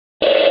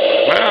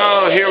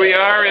Well, here we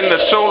are in the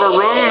solar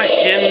room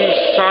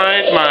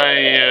inside my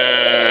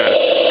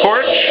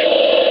porch.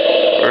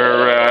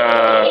 We're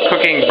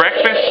cooking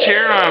breakfast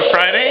here on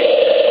Friday.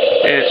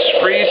 It's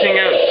freezing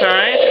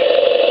outside.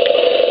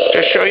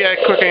 Just show you,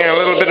 I'm cooking a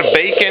little bit of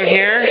bacon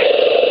here.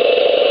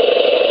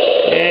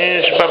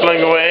 It's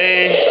bubbling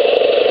away.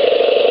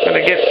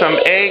 Gonna get some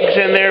eggs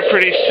in there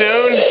pretty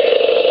soon.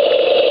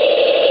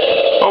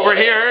 Over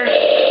here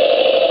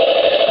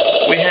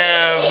we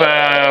have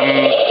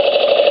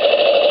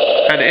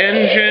an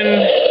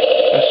engine,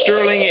 a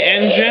Stirling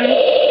engine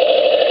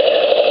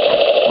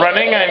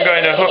running. I'm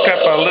going to hook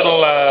up a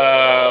little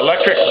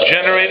electric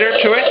generator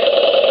to it.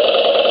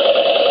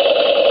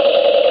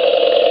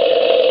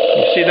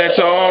 You see that's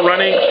all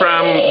running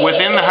from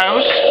within the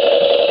house.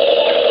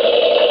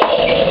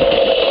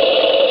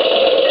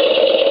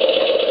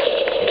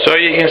 So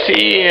you can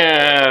see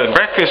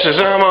breakfast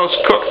is almost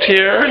cooked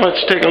here.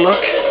 Let's take a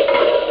look.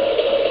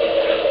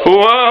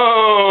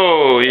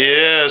 Whoa!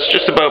 Yeah, it's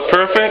just about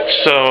perfect.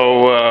 So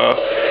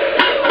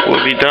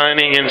we'll be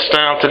dining in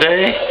style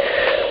today.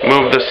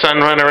 Move the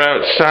Sunrunner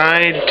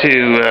outside to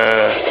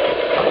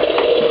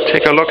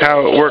take a look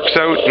how it works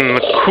out in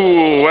the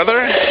cool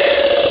weather.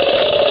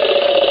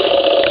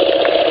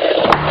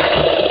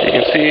 You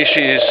can see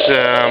she's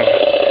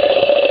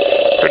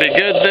pretty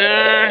good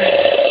there.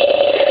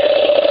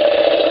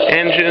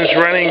 Engine's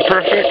running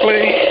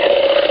perfectly.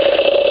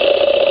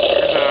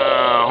 There's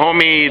a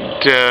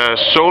homemade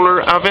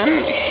solar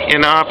oven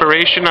in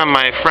operation on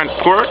my front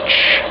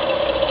porch.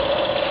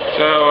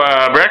 So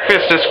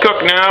breakfast is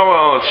cooked now.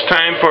 Well, it's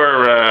time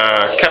for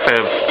a cup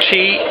of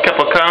tea, cup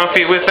of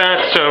coffee with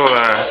that. So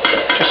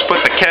just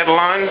put the kettle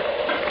on.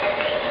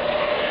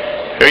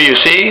 Here you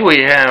see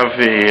we have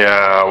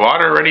the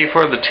water ready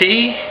for the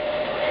tea.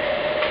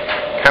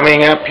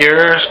 Coming up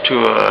here to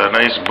a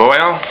nice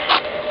boil.